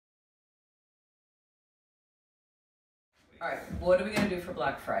All right, what are we gonna do for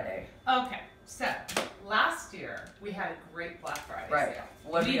Black Friday? Okay, so last year we had a great Black Friday Right. sale.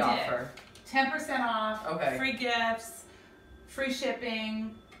 What did we offer? 10% off, Okay. free gifts, free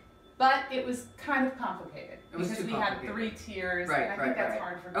shipping, but it was kind of complicated It was because too we had complicated. 3 tiers, Right, and I right, think that's right.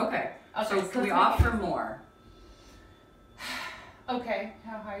 hard for me. Okay. So can let's we make offer it- more? Okay,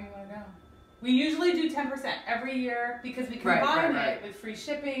 how high you want to go? We usually do 10% every year because we Right, combine right. it with free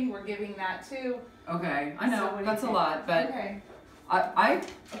shipping. We're giving that too. Okay, I So know what do you that's a think? lot, but Okay. I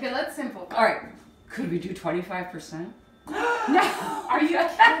Let's simplify. all right. Could we do 25%? No. Are you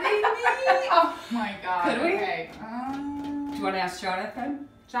kidding me? Oh my God. Could we? Okay. Do you want to ask Jonathan?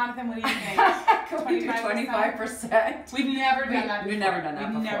 Jonathan, what do you think? Could we do 25%? We've never done that before. We've never done that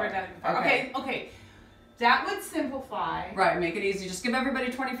We've before. never done it before. Okay. Okay. That would simplify. Right, make it easy. Just give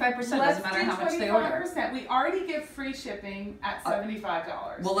everybody 25%. Let's Doesn't matter do how much they order. 25%. We already give free shipping at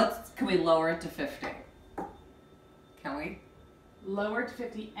 $75. Well, can we lower it to 50? Can we? Lower to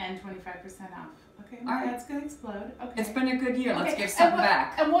 50 and 25% off. Okay, All right. that's gonna explode. Okay. It's been a good year. Let's Okay, give something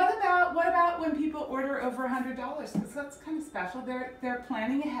back. And what about when people order over $100? Because that's kind of special. They're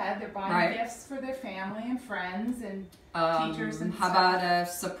planning ahead. They're buying Right. gifts for their family and friends and teachers and How stuff. about a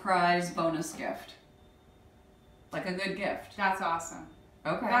surprise bonus gift? Like a good gift. That's awesome.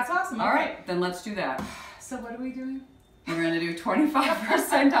 Okay. That's awesome. All Okay. right, then let's do that. So what are we doing? We're going to do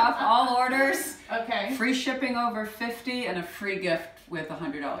 25% off all orders, Okay. free shipping over 50, and a free gift with a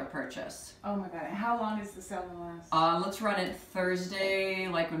 $100 purchase. Oh my God. And how long is the sale gonna last? Let's run it Thursday,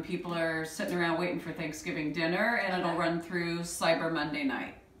 like when people are sitting around waiting for Thanksgiving dinner, and it'll run through Cyber Monday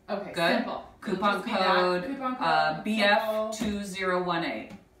night. Okay. Good. Simple. Coupon It'll just be that. code, Coupon code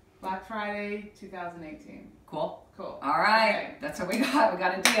BF2018. Black Friday 2018. Cool? Cool. All right. Okay. That's what we got. We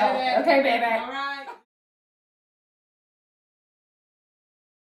got a deal. Okay. Okay, baby. All right.